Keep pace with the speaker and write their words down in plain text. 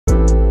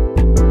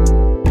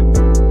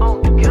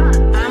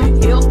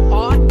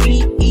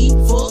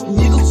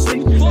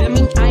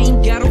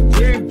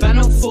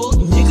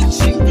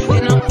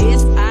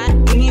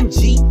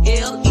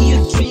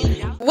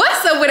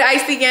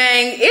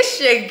gang, it's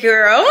your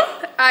girl,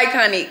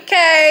 Iconic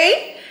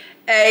K,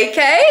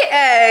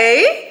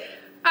 aka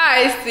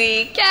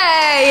ICK,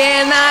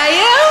 and I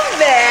am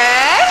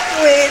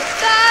back with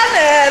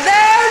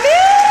another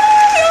video.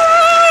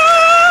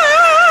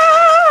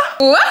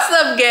 What's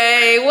up,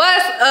 gang?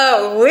 What's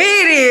up with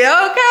it?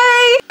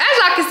 Okay, as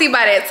y'all can see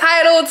by that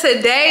title,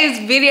 today's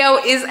video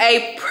is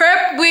a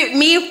prep with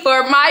me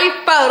for my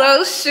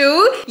photo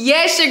shoot.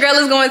 Yes, your girl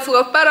is going to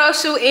a photo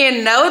shoot,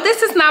 and no,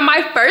 this is not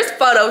my first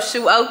photo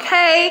shoot,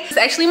 okay? It's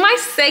actually my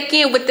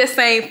second with the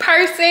same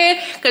person,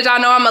 because y'all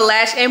know I'm a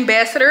lash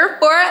ambassador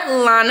for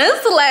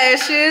Lana's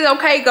Lashes,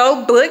 okay?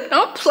 Go book,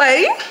 don't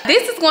play.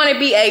 This is going to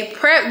be a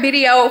prep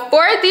video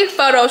for the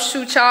photo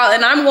shoot, y'all,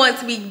 and I'm going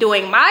to be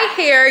doing my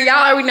hair.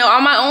 Y'all already know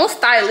I'm my own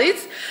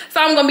stylist,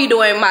 so I'm gonna be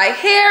doing my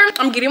hair,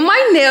 I'm getting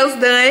my nails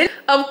done,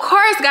 of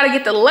course gotta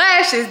get the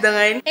lashes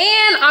done,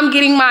 and I'm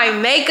getting my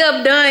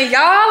makeup done,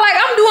 y'all. Like,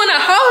 I'm doing a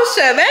whole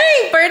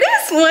shebang for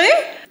this one.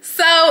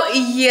 So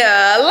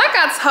yeah, like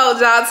I told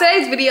y'all,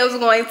 today's video is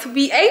going to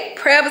be a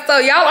prep, so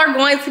y'all are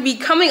going to be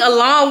coming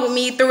along with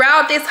me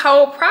throughout this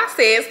whole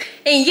process.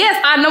 And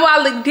yes, I know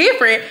I look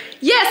different.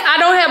 Yes, I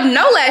don't have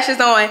no lashes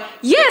on.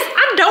 Yes,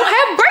 I don't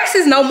have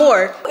braces no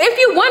more. If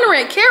you're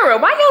wondering, Kara,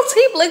 why your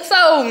teeth look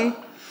so,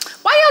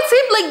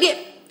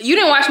 you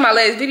didn't watch my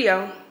last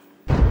video.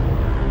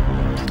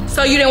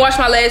 So you didn't watch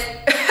my last,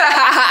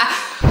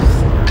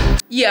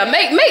 yeah,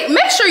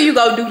 make sure you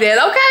go do that,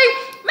 okay?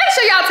 Make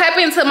sure y'all tap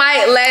into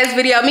my last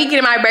video, me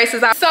getting my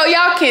braces off, so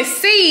y'all can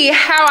see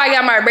how I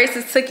got my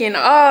braces taken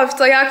off,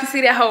 so y'all can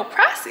see that whole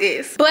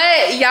process.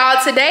 But y'all,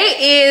 today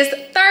is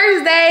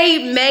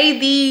Thursday, May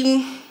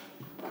the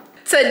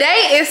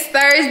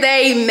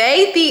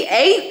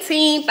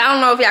 18th. I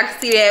don't know if y'all can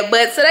see that,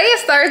 but today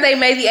is Thursday,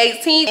 May the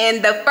 18th,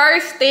 and the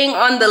first thing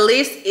on the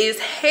list is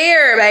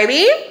hair,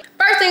 baby.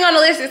 First thing on the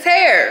list is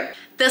hair.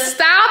 The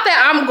style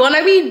that I'm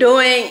gonna be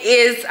doing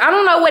is, I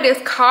don't know what it's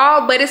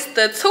called, but it's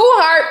the 2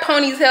 heart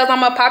ponytails.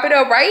 I'm gonna pop it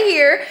up right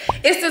here.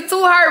 It's the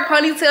 2 heart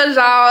ponytails,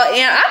 y'all,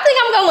 and I think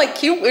I'm gonna look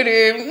cute with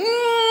it.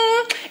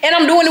 And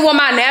I'm doing it with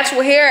my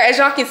natural hair. As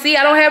y'all can see,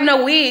 I don't have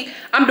no wig.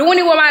 I'm doing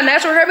it with my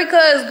natural hair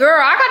because, girl,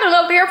 I got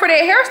enough hair for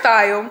that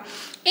hairstyle.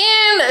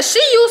 And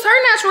she used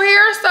her natural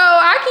hair, so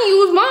I can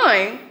use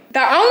mine.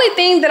 The only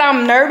thing that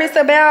I'm nervous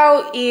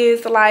about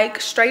is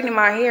like straightening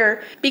my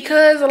hair,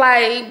 because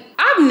like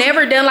I've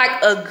never done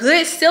like a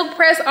good silk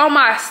press on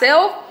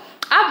myself.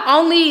 I've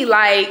only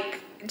like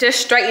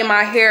just straightened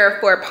my hair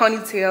for a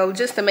ponytail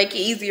just to make it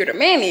easier to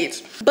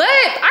manage. But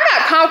I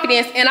got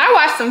confidence and I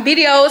watched some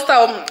videos,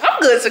 so I'm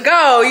good to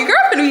go. Your girl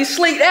finna be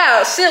sleeked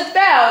out, silked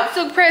out,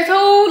 silk press,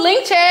 who,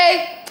 link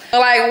check.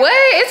 Like, what?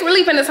 It's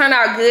really finna turn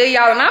out good,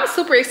 y'all, and I'm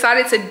super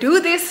excited to do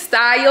this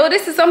style.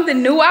 This is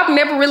something new. I've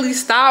never really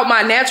styled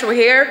my natural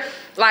hair,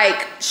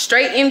 like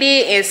straightened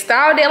it and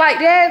styled it like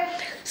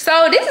that.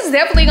 So this is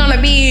definitely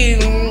gonna be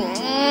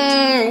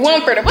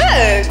one for the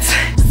books.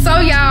 So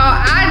y'all,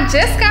 I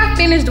just got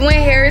finished doing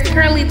hair. It's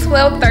currently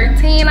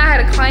 12:13. I had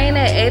a client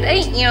at 8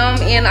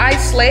 a.m. and I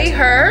slayed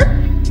her.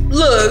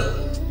 Look,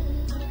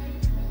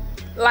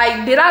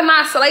 like, did I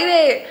not slay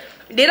that?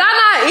 Did I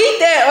not eat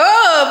that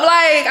up?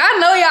 Like, I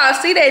know y'all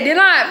see that. Did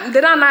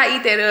I not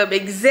eat that up?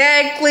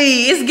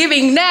 Exactly. It's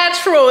giving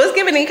natural. It's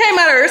giving, it came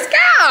out of her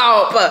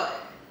scalp.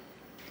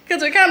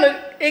 Cause it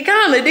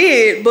kinda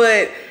did,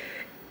 but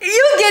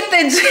you get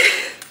the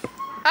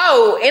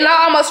Oh, and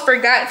I almost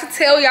forgot to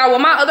tell y'all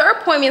what my other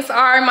appointments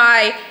are.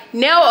 My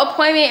nail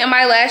appointment and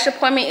my lash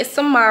appointment is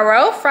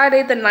tomorrow,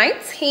 Friday the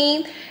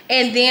 19th.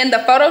 And then the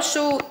photo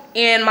shoot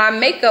and my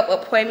makeup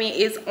appointment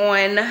is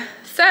on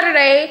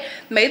Saturday,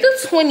 May the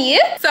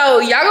 20th. So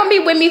y'all gonna be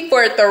with me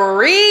for not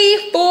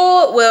 3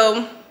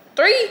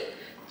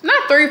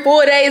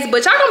 full days,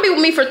 but y'all gonna be with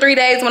me for 3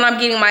 days when I'm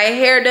getting my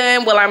hair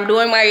done, while I'm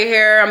doing my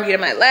hair, I'm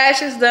getting my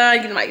lashes done,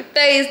 getting my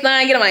face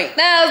done, getting my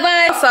nails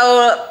done.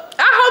 So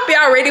I hope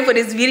y'all ready for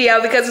this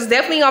video, because it's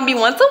definitely gonna be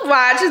one to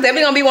watch. It's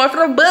definitely gonna be one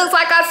for the books,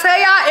 like I tell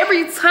y'all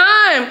every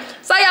time.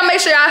 So y'all make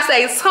sure y'all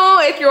stay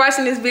tuned. If you're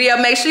watching this video,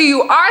 make sure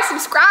you are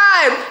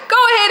subscribed. Go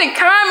ahead and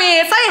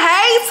comment, say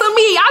hey to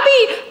me. I'll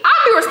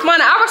be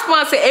responding. I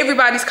respond to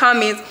everybody's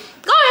comments.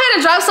 Go ahead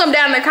and drop something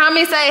down in the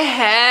comments, say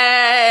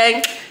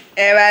hey.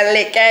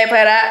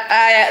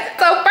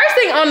 So first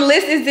thing on the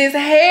list is this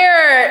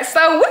hair.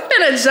 So we're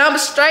gonna jump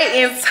straight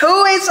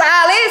into it,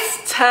 y'all.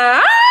 It's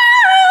time.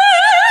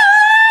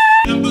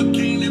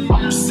 Lamborghini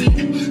Mercy,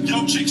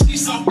 yo chick she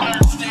so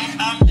thirsty.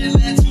 I'm in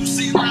that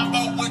 2C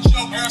Lambo with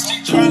your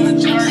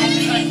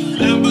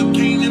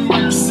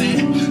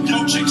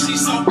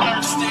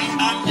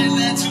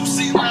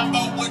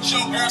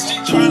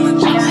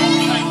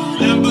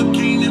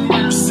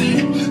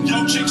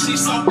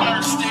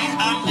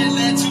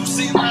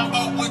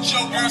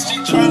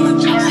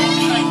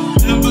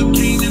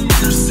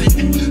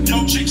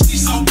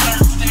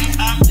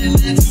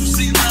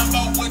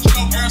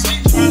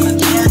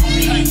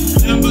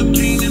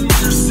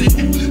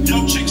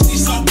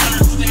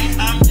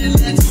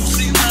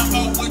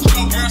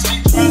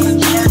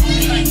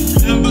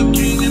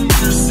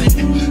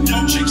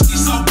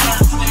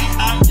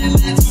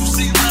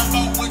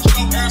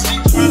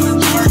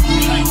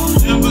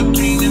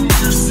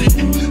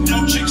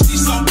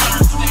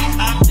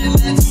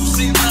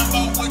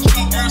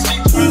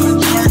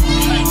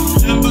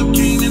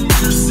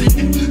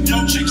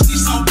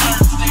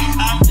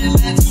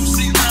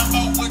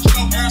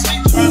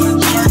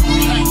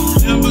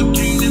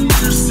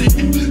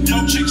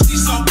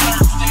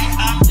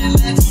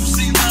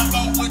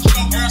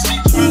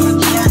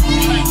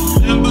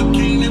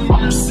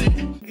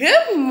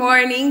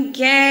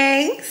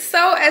gang.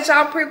 So as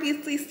y'all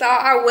previously saw,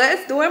 I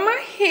was doing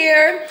my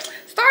hair.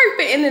 Sorry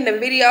for ending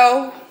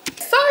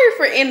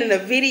the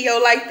video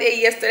like that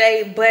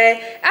yesterday, but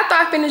after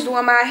I finished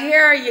doing my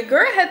hair, your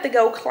girl had to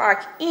go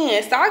clock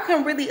in, so I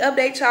couldn't really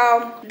update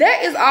y'all.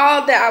 That is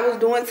all that I was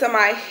doing to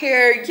my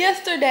hair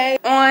yesterday.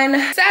 On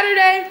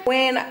Saturday,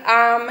 when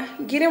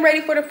I'm getting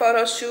ready for the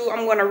photo shoot,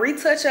 I'm gonna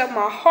retouch up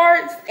my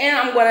hearts and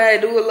I'm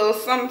gonna do a little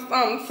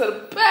something to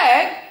the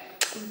back.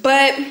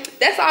 But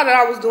that's all that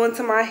I was doing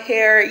to my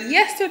hair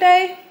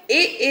yesterday.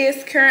 It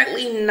is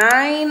currently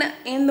 9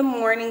 in the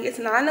morning. It's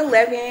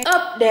 9:11.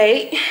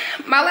 Update.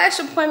 My lash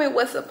appointment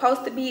was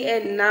supposed to be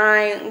at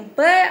 9,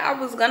 but I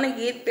was gonna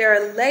get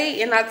there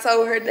late and I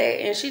told her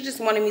that, and she just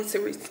wanted me to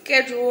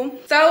reschedule.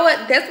 So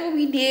that's what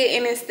we did,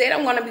 and instead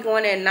I'm gonna be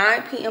going at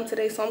 9 p.m.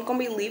 today. So I'm gonna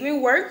be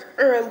leaving work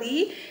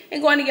early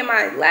and going to get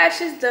my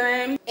lashes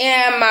done.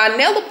 And my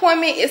nail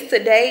appointment is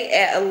today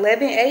at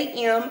 11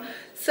 a.m.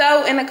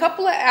 So in a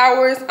couple of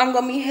hours, I'm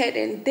gonna be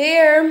heading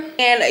there,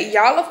 and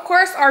y'all of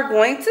course are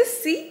going to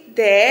see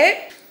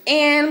that.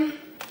 And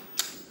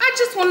I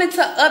just wanted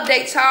to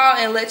update y'all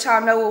and let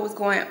y'all know what was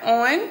going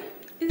on.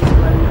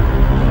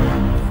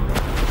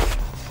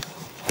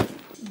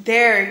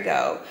 There we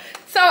go.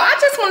 So I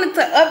just wanted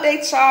to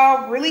update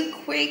y'all really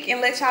quick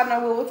and let y'all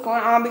know what was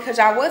going on, because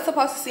y'all was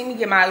supposed to see me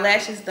get my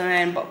lashes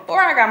done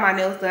before I got my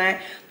nails done.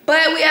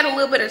 But we had a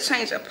little bit of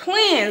change of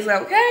plans,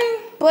 okay?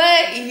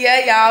 But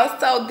yeah, y'all,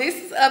 so this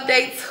is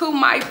update to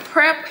my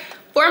prep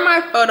for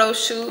my photo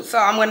shoot. So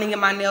I'm gonna get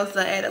my nails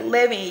done at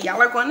 11. Y'all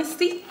are gonna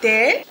see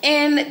that.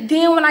 And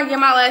then when I get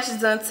my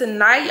lashes done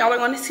tonight, y'all are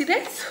gonna see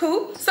that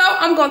too. So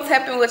I'm gonna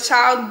tap in with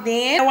y'all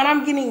then when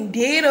I'm getting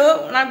did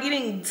up, when I'm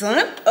getting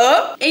done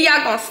up, and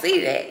y'all gonna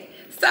see that.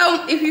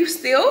 So if you're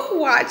still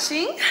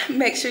watching,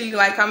 make sure you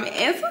like, comment,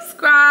 and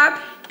subscribe.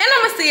 And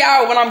I'm gonna see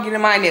y'all when I'm getting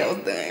my nails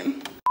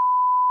done.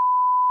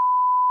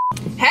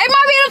 Hey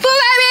my beautiful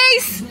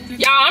ladies!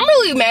 Y'all, I'm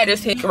really mad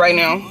as heck right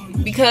now,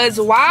 because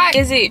why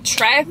is it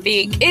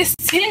traffic? It's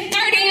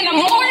 10:30 in the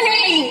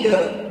morning!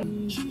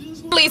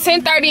 Really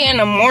 10:30 in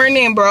the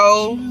morning,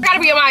 bro. I gotta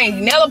be at my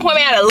nail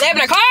appointment at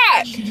 11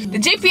 o'clock. The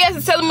GPS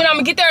is telling me I'm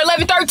gonna get there at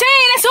 11:13.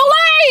 That's so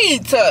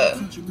late!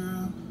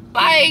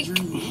 Like,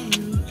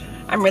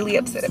 I'm really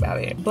upset about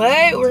it,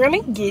 but we're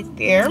gonna get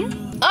there.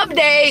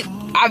 Update.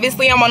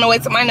 Obviously, I'm on the way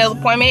to my nail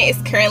appointment.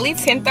 It's currently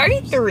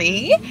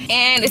 10:33,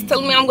 and it's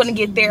telling me I'm gonna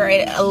get there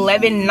at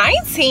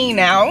 11:19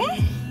 now.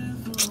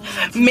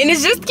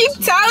 Minutes just keep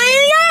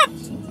tallying up.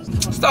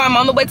 So I'm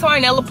on the way to my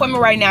nail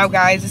appointment right now,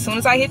 guys. As soon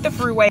as I hit the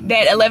freeway,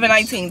 that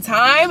 11:19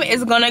 time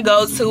is gonna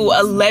go to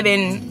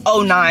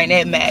 11:09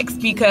 at max,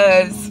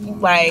 because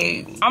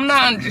like, I'm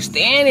not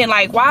understanding,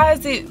 like, why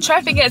is it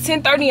traffic at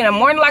 10:30 in the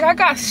morning? Like, I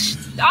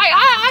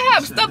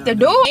have stuff to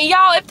do. And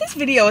y'all, if this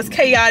video is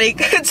chaotic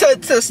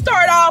to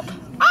start off,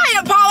 I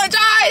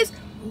apologize.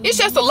 It's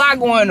just a lot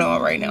going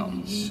on right now.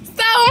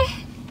 So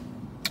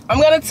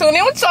I'm gonna tune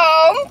in with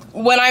y'all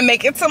when I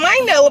make it to my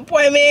nail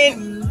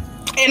appointment,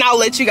 and I'll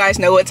let you guys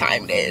know what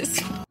time it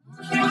is.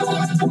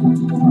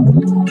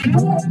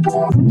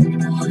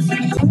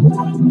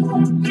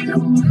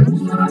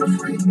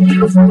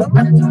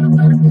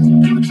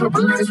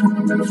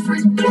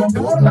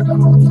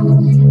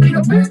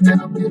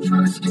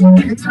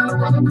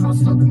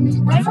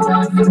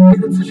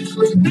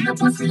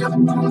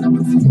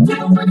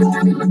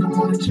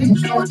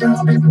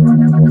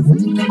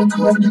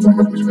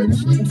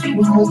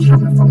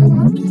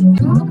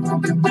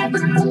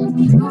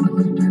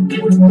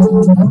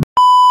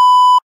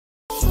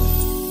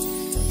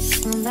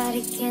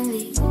 Somebody give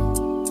me,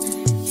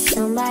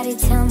 somebody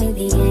tell me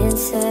the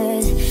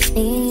answers.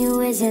 Me and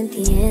you isn't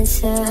the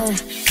answer.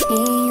 Me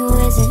and you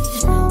isn't.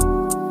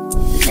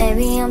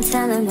 Maybe I'm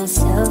telling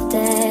myself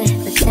that,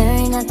 but there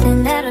ain't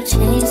nothing that'll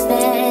change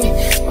that.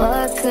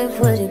 What good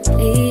would it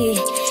be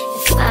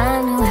if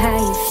I knew how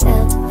you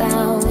felt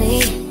about me?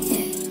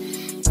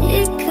 Yeah.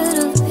 It could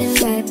have been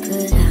right,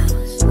 but I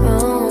was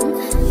wrong.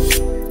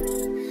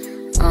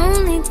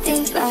 Only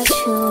think about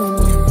you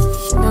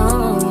and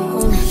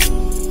alone.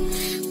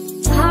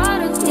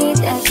 Part of me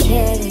that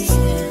cared is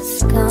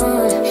just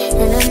gone,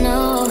 and I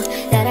know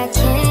that I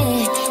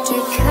can't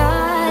get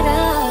caught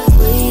up.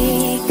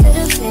 We could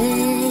have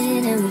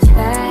been, and we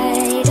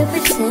try to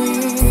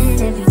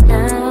pretend every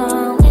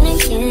now and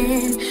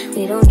again.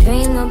 We don't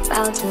dream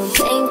about, don't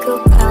think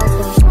about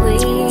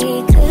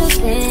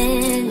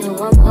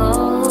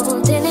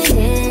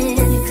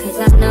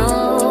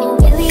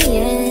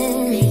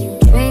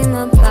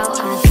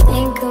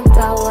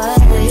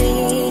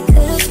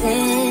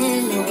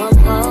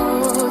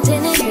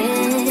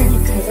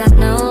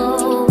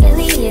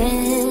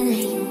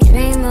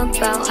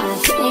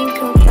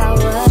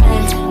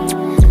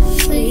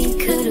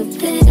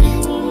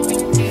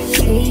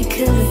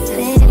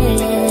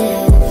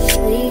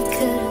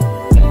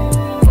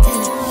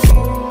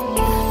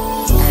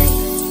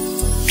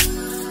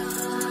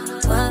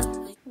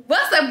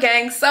up,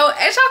 gang? So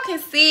as y'all can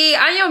see,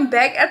 I am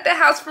back at the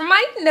house for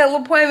my nail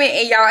appointment,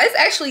 and y'all, it's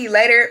actually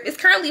later. It's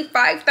currently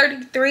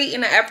 5:33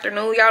 in the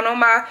afternoon. Y'all know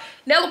my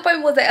nail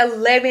appointment was at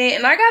 11,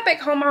 and I got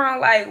back home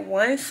around like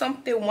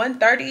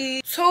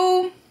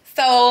 1:32.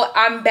 So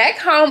I'm back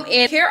home,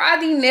 and here are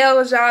the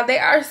nails, y'all. They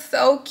are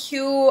so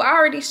cute. I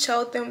already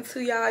showed them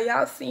to y'all.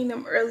 Y'all seen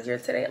them earlier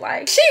today.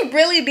 Like, she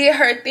really did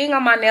her thing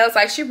on my nails.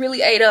 Like, she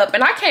really ate up,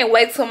 and I can't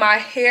wait till my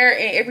hair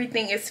and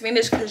everything is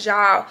finished, because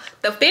y'all,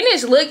 the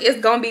finished look is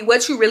gonna be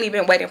what you really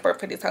been waiting for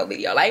this whole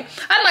video. Like,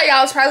 I know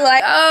y'all was probably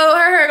like, oh,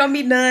 her hair gonna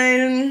be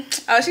done.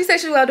 Oh, she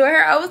said she was gonna do her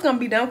hair. Oh, it's gonna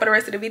be done for the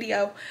rest of the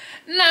video.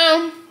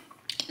 No,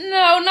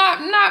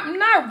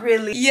 not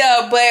really.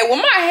 Yeah, but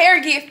when my hair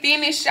get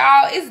finished,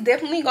 y'all, it's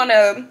definitely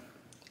gonna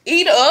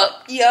eat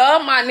up, yeah,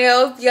 my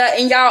nails, yeah,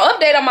 and y'all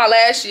update on my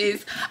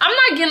lashes. I'm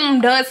not getting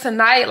them done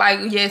tonight. Like,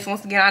 yes,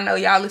 once again, I know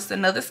y'all, it's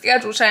another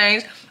schedule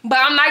change, but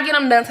I'm not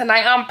getting them done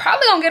tonight. I'm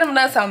probably gonna get them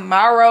done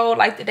tomorrow,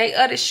 like the day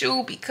of the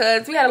shoot,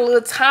 because we had a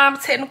little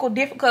technical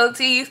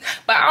difficulties,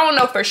 but I don't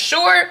know for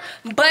sure.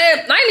 But I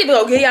ain't even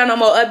gonna give y'all no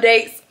more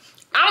updates.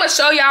 I'm gonna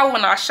show y'all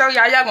when I show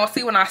y'all. Y'all gonna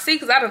see when I see,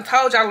 because I done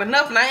told y'all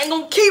enough, and I ain't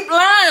gonna keep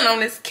lying on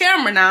this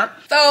camera now.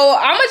 So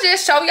I'm gonna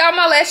just show y'all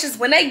my lashes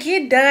when they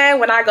get done.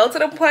 When I go to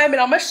the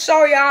appointment, I'm gonna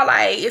show y'all,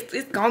 like,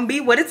 it's gonna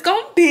be what it's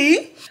gonna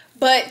be.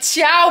 But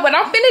y'all, what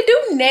I'm finna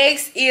do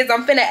next is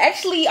I'm finna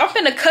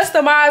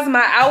customize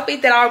my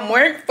outfit that I'm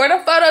wearing for the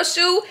photo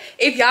shoot.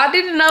 If y'all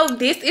didn't know,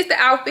 this is the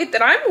outfit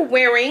that I'm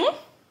wearing.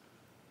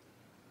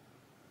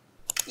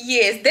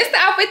 Yes, this is the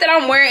outfit that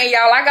I'm wearing, and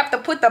y'all, I got to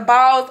put the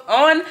balls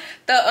on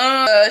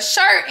the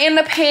shirt and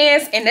the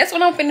pants, and that's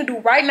what I'm finna do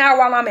right now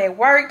while I'm at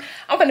work.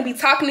 I'm finna be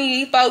talking to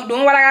these folks,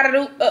 doing what I gotta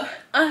do.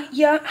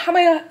 Yeah, I'm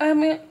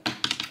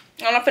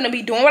finna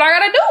be doing what I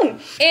gotta do.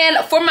 And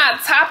for my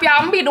top, y'all,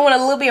 I'm gonna be doing a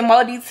little bit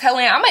more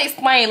detailing. I'm gonna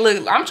explain,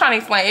 look, I'm trying to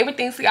explain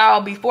everything to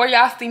y'all before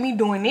y'all see me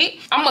doing it.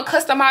 I'm gonna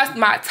customize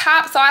my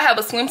top. So I have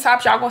a swim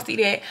top, y'all gonna see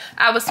that.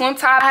 I have a swim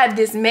top. I have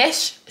this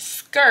mesh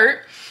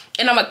skirt,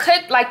 and I'm gonna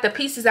cut like the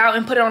pieces out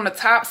and put it on the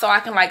top, so I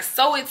can like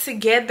sew it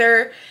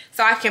together,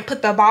 so I can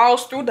put the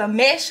balls through the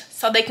mesh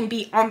so they can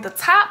be on the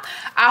top.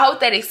 I hope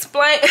that I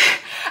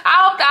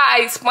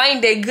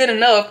explained that good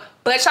enough.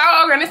 But y'all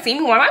are gonna see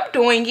me when I'm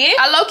doing it.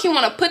 I low-key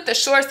wanna put the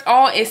shorts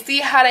on and see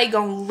how they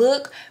gonna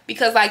look,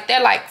 because like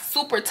they're like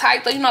super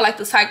tight. So you know, like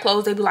the tight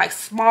clothes, they be like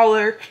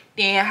smaller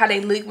than how they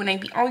look when they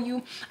be on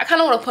you. I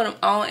kind of want to put them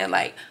on and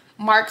like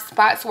mark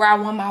spots where I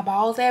want my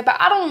balls at, but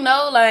I don't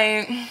know,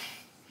 like,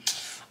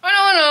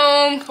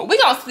 I don't know. We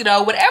gonna see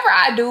though. Whatever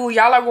I do,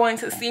 y'all are going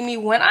to see me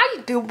when I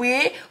do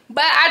it.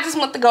 But I just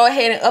want to go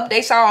ahead and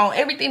update y'all on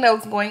everything that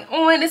was going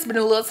on. It's been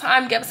a little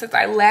time gap since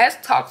I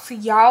last talked to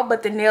y'all,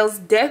 but the nails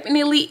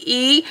definitely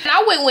eat. And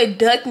I went with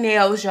duck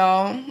nails,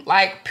 y'all.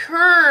 Like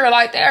pure,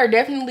 like they are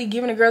definitely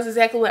giving the girls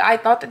exactly what I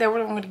thought that they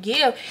were going to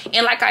give.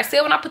 And like I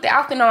said, when I put the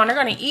outfit on, they're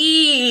gonna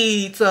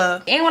eat.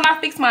 And when I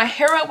fix my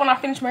hair up, when I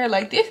finish my hair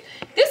like this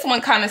one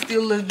kind of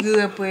still looks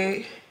good,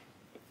 but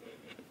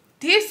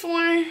this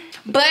one,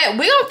 but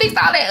we gonna fix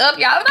all that up,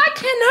 y'all, and I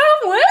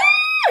cannot wait,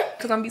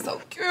 because I'm gonna be so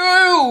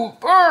cute.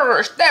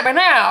 Stepping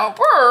out.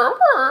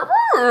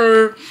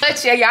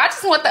 But yeah, y'all, I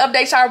just want to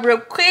update y'all real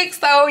quick.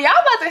 So y'all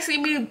about to see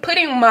me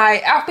putting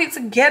my outfit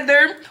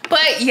together.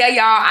 But yeah,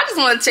 y'all, I just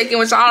want to check in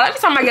with y'all. Every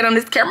time I get on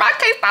this camera, I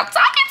can't stop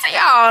talking to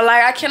y'all.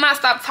 Like, I cannot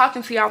stop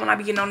talking to y'all when I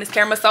be getting on this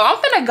camera. So I'm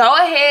finna go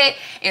ahead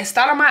and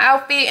start on my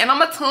outfit, and I'm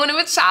gonna tune in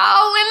with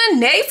y'all in the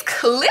next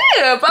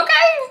clip,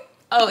 okay?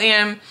 Oh,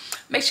 and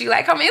make sure you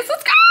like, comment, and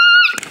subscribe.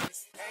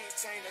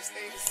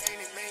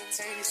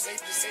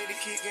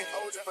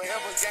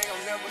 Forever gang,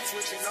 I'm never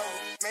switching over.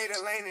 Made a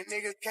lane and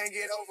niggas can't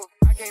get over.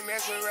 I can't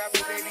mess with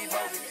rappers, they be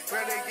bogus.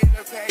 Rather get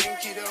the pay and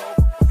keep it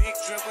open. Big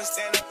dripper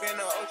stand up in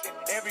the ocean.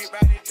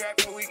 Everybody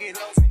trapping, we get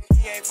lost.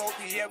 He ain't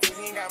focused yet, but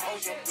he ain't got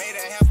motion. Made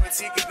a half a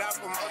ticket out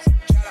promotion.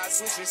 Shout out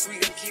switching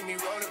sweet and keep me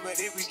rolling.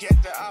 But if we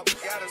get the op, we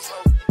gotta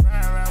slow.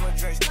 Ride around with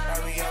Drake,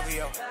 like we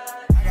OVO.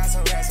 I got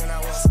some rats and I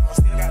want some.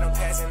 Still got them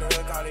pass in the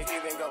hood, call it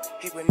give and go.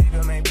 Keep a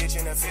nigga, man, bitch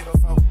in the figure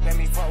four. Let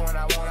me fuck when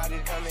I want, I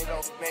just come and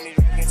go. Man, these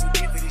drinking too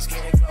deep for these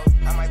skinny clothes.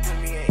 I might put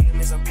me in him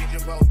in some bitch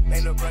boat.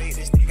 They look bro, hit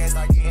this nigga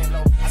start getting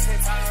low. I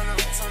spent time on the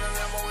roots on the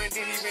Lambo and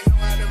didn't even know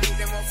how to move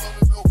them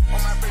motherfuckers go. On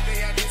my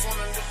birthday, I just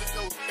wanna lift the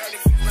dough. Barely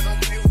fit, but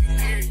don't play with me,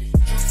 period.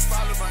 Juice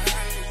follow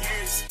behind in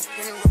years.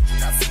 In the road,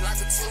 I feel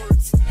like a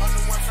tourist. I'm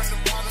the one from the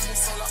bottom who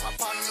sold out my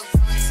partner, the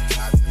price.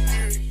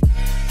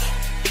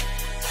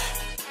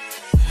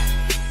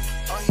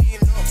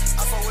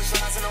 I fuck with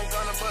shots and I'm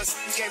gonna bust.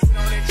 You can't put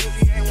on that drip,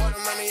 you ain't want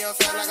the money, you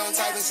feel like I'm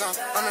typing some.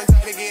 I'm the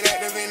type to get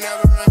active and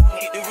never run.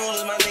 Keep the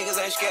rules, my niggas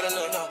ain't scared of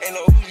none. Ain't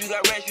no rules, you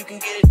got rats, you can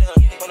get it done.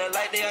 On a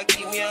light day, I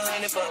keep me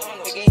 100 bucks.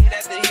 They can hit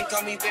after he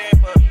call me very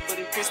fun. For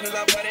the Christmas,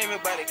 I bought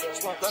everybody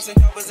guns. Guns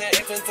and choppers and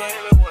infants for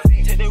everyone.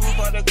 Take the roof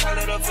out the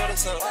collar, the for the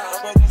sun.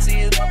 I'm gonna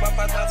see his pop out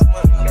 5,000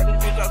 months. Got this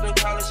bitch off the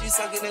collar, she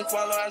sucking and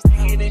swallow. I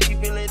stick it and she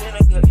feel it in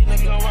her gut.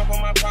 Nigga gon' rock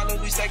on my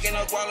problems, we stacking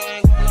up wallow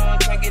and gualo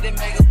and try get it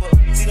mega buck.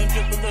 See them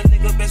drippin', little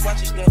nigga, best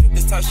watch your step.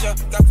 This top shelf,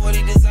 got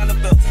 40 designer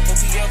belts.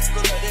 OPL,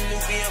 look like the new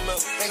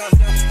BML. They gon'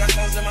 dump, got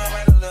clothes in my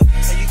right or left.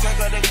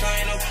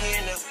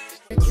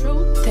 The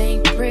truth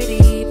ain't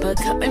pretty, but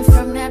coming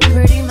from that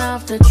pretty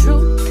mouth, the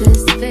truth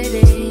is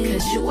fitting.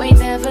 Cause you ain't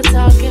never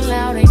talking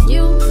loud and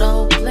you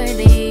know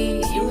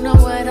plenty. You know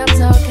what I'm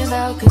talking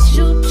about, cause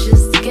you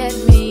just get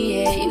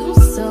me. Yeah, you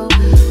so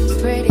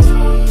pretty.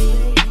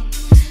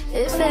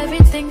 If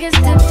everything is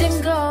dipped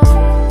in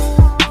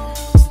gold,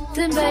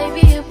 then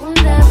baby it will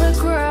never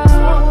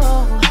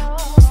grow.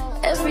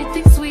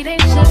 Everything sweet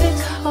ain't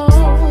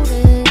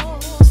sugar-coated.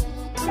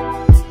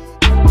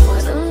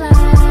 What a lie.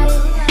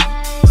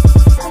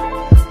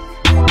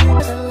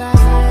 What a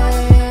lie.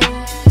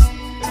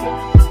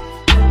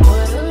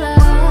 What a lie.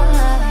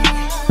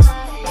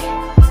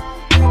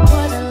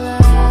 What a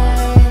lie.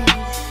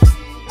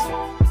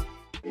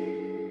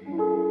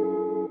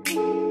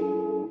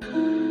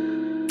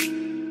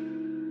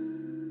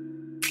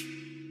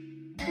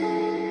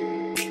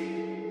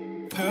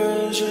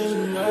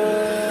 Persian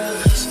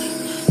eyes,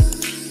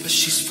 but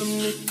she's from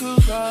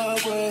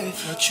Nicaragua.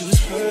 Thought you was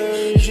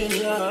Persian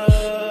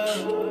love.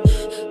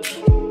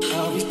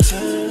 Are we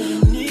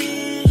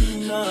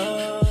turning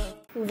up?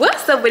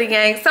 What's up with the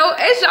gang? So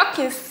as y'all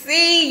can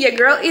see, your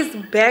girl is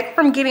back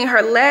from getting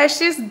her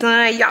lashes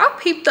done. Y'all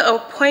peeped the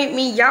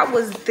appointment. Y'all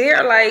was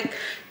there. Like,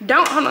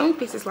 don't, hold on, let me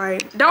fix this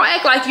light. Don't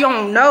act like you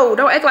don't know.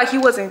 Don't act like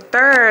you wasn't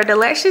there. The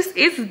lashes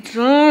is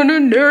done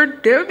and they're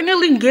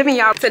definitely giving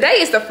y'all. Today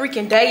is the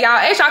freaking day, y'all.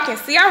 As y'all can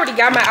see, I already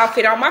got my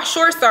outfit on. My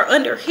shorts are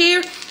under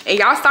here and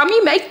y'all saw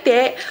me make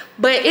that.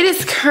 But it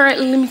is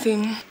currently, let me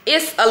see,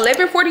 it's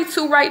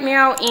 11:42 right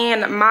now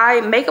and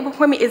my makeup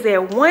appointment is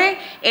at 1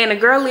 and the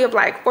girl lived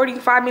like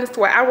 45 minutes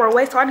to an hour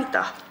away, so I need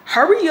to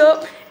hurry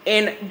up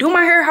and do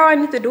my hair how I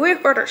need to do it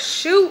for the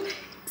shoot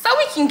so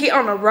we can get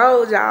on the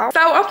road, y'all. So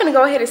I'm gonna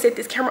go ahead and set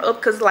this camera up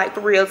because like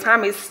for real,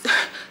 time is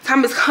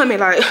coming,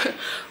 like.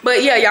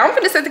 But yeah, y'all, I'm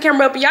gonna set the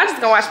camera up and y'all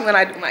just gonna watch me when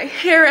I do my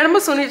hair, and I'm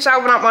gonna soon hit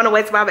y'all when I'm on the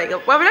way to my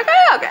makeup appointment.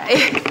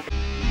 Okay.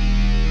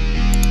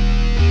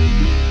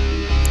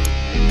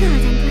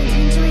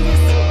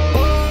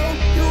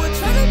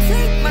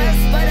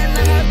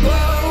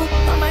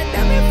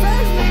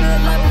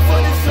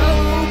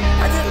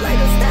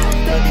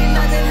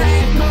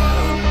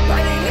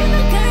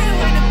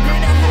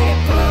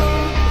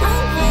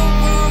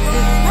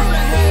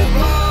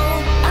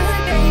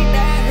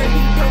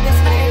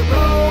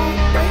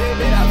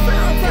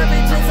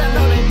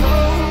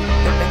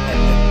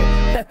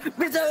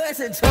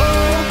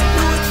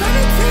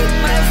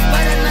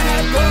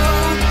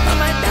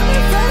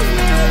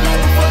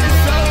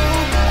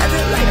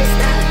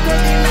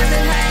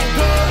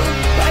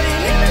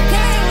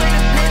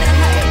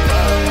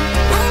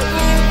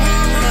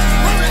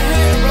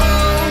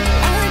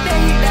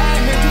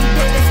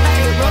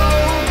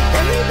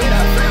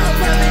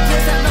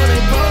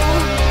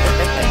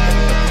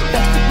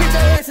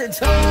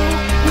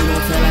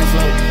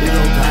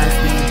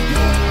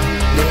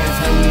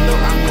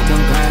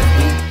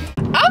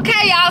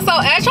 Okay, y'all, so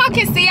as y'all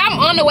can see, I'm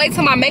on the way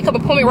to my makeup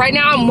appointment right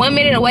now. I'm 1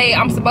 minute away.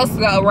 I'm supposed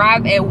to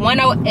arrive at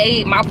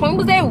 1:08. My appointment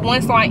was at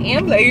 1, so I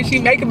am late. She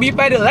making me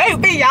pay the late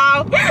fee,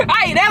 y'all.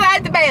 I ain't never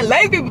had to pay a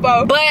late fee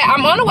before. But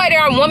I'm on the way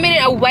there. I'm 1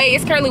 minute away.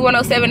 It's currently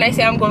 1:07. They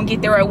say I'm gonna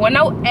get there at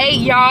 1:08,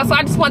 y'all. So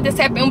I just want this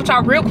to happen with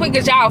y'all real quick,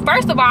 cause y'all,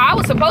 first of all, I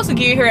was supposed to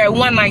get here at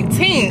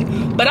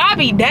 1:19. But I'll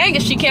be dang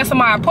if she canceled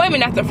my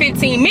appointment after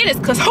 15 minutes,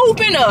 cause who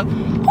finna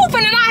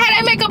not have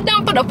that makeup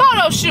done for the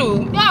photo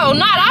shoot? Yo,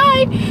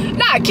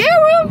 not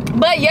Kara.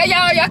 But yeah,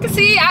 y'all can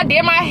see I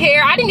did my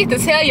hair. I didn't get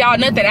to tell y'all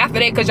nothing after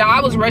that because y'all, I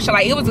was rushing.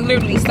 Like, it was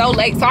literally so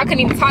late, so I couldn't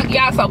even talk to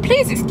y'all. So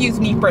please excuse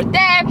me for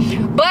that.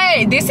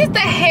 But this is the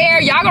hair.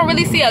 Y'all gonna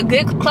really see a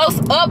good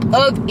close up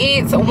of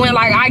it when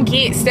like I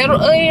get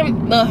settled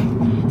in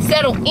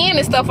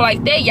and stuff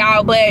like that,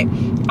 y'all. But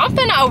I'm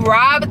finna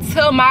arrive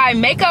to my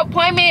makeup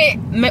appointment.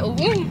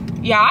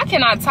 Y'all, I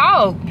cannot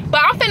talk.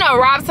 But I'm finna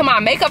arrive to my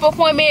makeup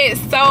appointment,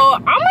 so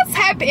I'm gonna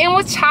tap in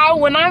with y'all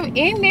when I'm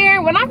in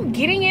there. When I'm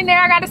getting in there,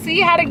 I gotta see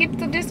how to get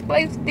to this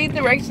place, these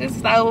directions,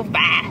 so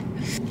bye.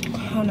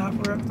 Oh, no,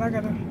 for real, because I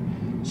gotta,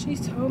 she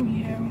told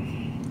me how.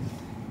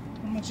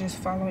 I'm gonna just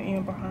follow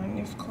in behind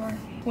this car.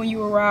 When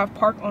you arrive,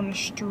 park on the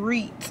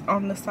street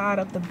on the side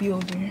of the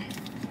building.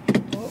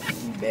 Oh,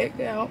 back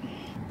out.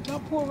 Can I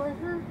pull right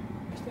here?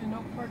 There's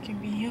no parking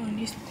beyond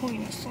this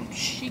point or some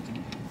shit.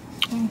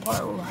 I'm gonna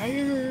park right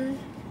here.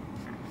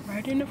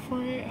 Right in the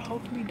front.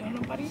 Hopefully don't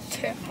nobody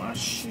tap my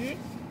shit.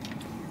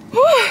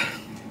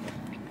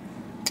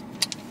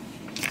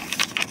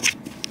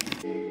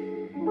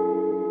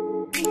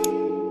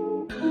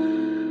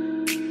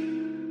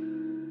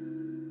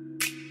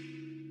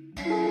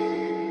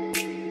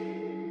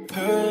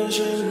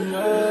 Persian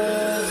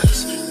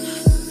eyes,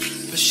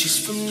 but she's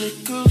from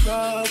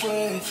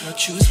Nicaragua.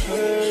 Thought you was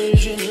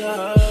Persian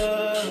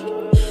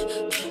love.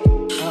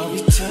 Are we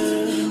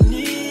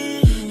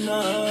turning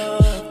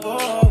up?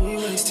 Are we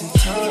wasting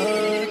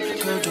time?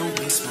 Girl, don't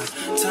waste my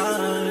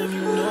time.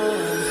 You know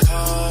I'm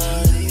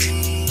party.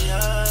 I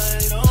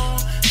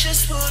don't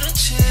just wanna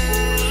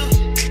chill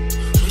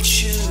with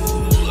you.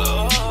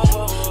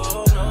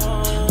 Oh no,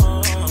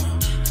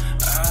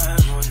 I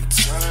wanna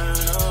turn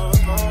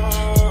up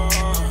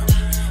on.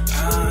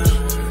 I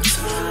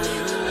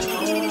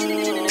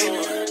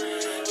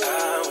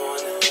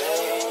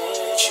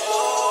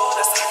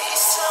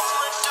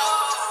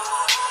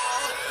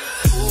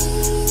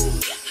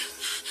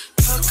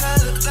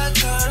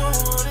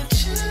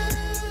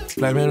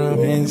fly me no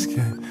winds,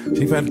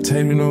 she fight to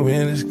take me no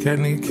winds,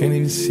 nigga can't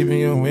even see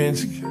me on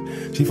winds,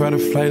 she fight to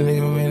fly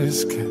nigga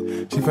winds,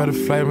 she fight to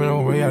fly me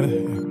no way out of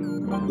here.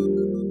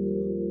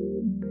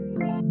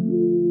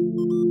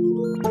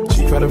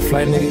 Try to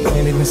fly, nigga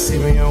can't even see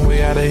me on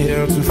way out of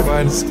here. I'm too far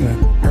in the sky.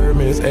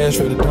 Hermes ass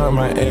for the dark,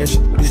 my ass.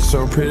 Bitch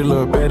so pretty,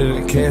 look better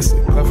than Cassie.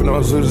 Puffin'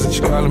 on Zooters and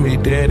she calling me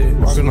daddy.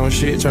 Walking on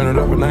shit, turn it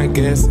up and I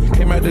gas.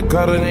 Came out the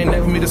gutter and ain't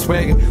never me the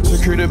swagger.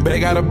 Security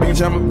bag, got a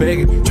bitch, I'm a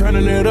bagger.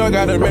 Turning it up,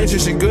 gotta make sure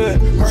she good.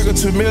 Parking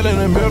 2 mil in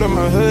the middle of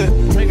my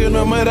hood. Drinking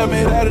no mud, I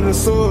made out of the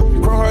sewer.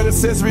 Chrome heart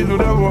accessories,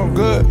 whatever, I'm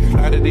good. A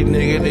lot of these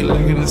niggas, they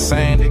looking the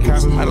same. They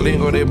copy my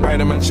lingo, they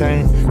biting my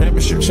chain.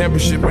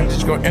 Championship, I'm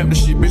just gon' empty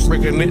shit. Bitch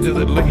breaking niggas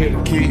that look at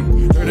the kid.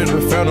 Heard of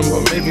the fountain,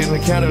 but making the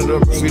Canada.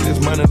 Bring me this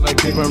money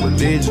like they my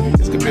religion.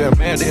 This could be a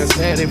man, they're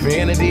sad if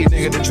any of these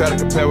niggas they try to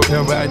compare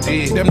whatever I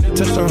did. Them that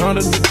touched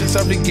 100, just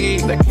off the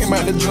gig. That came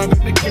out the jungle,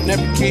 they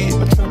kidnapped the kid.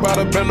 I trap out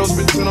of bandos,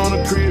 been put on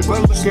the crib. I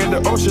look at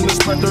the ocean,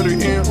 it's my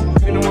 30 M.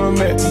 Ain't no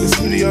one at the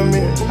city I'm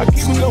in. I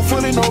keep me no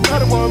funny, no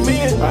matter what I'm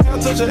in. I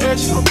have touch her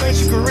ass, she don't think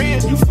she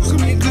Korean. You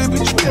fucking me good,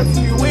 bitch, you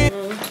definitely you win.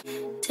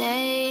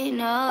 Say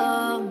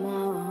no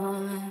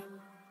more.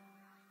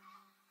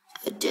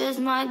 It just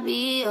might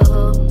be a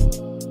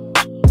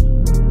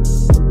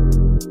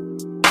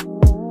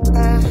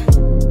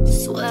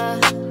swear,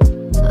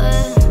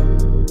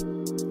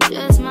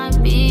 just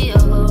might be a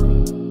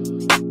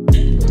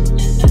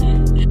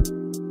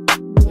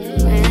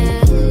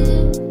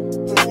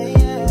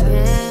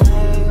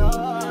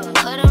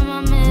what am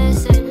I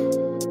missing?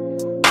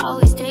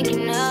 Always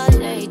taking all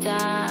day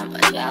time.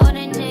 I got what a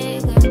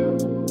nigga.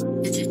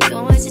 But you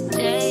don't want to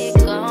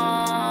take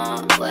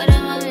on. What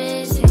am I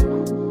missing?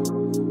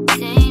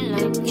 Seem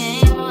like a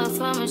game or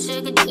from a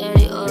sugar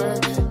daddy or a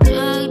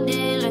drug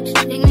dealer.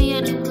 Take me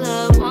at the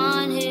club,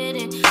 one hit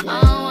it. I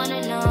don't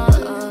wanna know.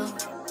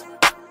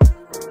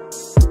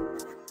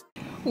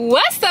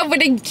 What's up with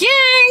the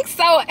gang?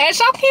 So as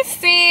y'all can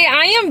see,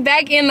 I am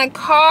back in the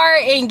car,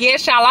 and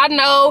yes y'all, I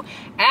know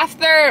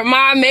after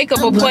my makeup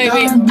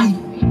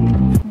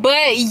appointment,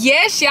 but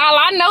yes y'all,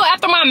 I know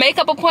after my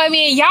makeup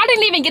appointment, y'all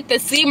didn't even get to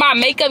see my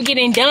makeup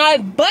getting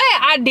done, but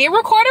I did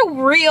record a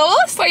reel,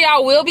 so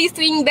y'all will be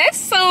seeing that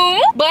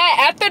soon. But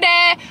after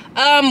that,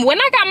 when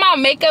I got my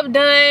makeup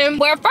done,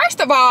 well, first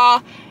of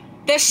all,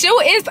 the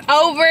shoot is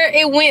over.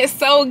 It went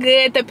so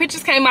good. The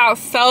pictures came out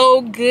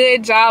so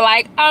good, y'all.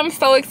 Like, I'm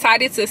so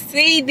excited to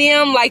see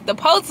them. Like, the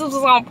poses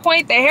was on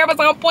point, the hair was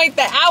on point,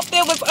 the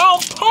outfit was on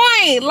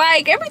point.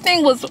 Like,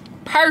 everything was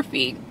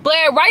perfect. But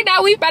right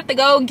now we about to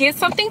go get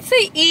something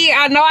to eat.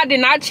 I know I did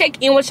not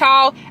check in with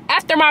y'all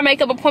after my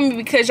makeup appointment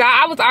because y'all,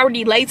 I was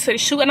already late to the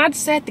shoot and I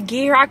just had to get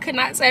here. I could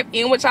not tap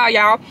in with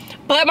y'all.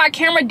 But my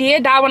camera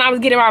did die when I was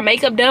getting my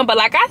makeup done. But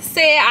like I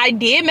said, I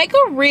did make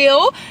a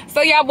reel,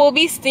 so y'all will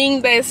be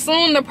seeing that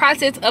soon, the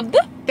process of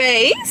the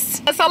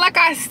face. So like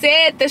I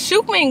said, the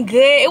shoot went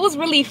good. It was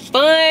really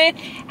fun.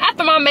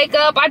 After my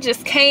makeup, I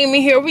just came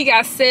in here, we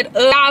got set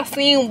up. Y'all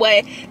seen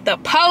what the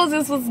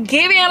poses was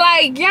giving.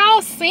 Like,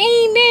 y'all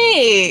seen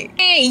it.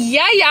 And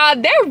yeah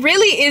y'all, that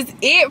really is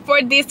it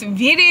for this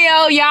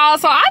video, y'all.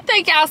 So I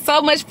thank y'all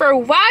so much for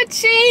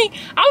watching.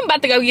 I'm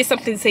about to go get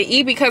something to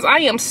eat because I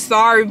am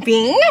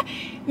starving.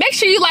 Make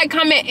sure you like,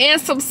 comment, and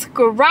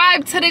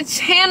subscribe to the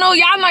channel.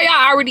 Y'all know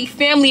y'all already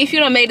family if you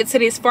done made it to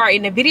this far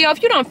in the video.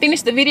 If you don't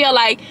finish the video,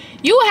 like,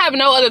 you will have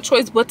no other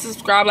choice but to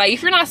subscribe. Like,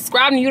 if you're not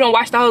subscribed and you don't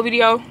watch the whole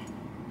video,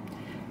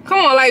 come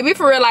on, like, be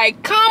for real.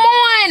 Like, come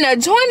on,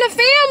 join the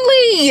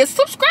family,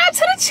 subscribe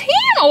to the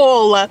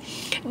channel.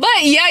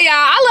 But yeah y'all,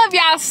 I love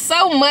y'all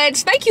so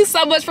much. Thank you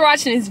so much for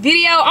watching this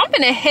video. I'm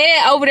gonna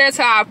head over there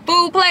to our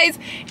food place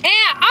and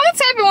I'm gonna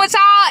tap in with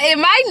y'all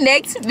in my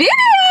next video.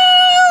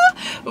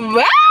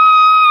 Bye.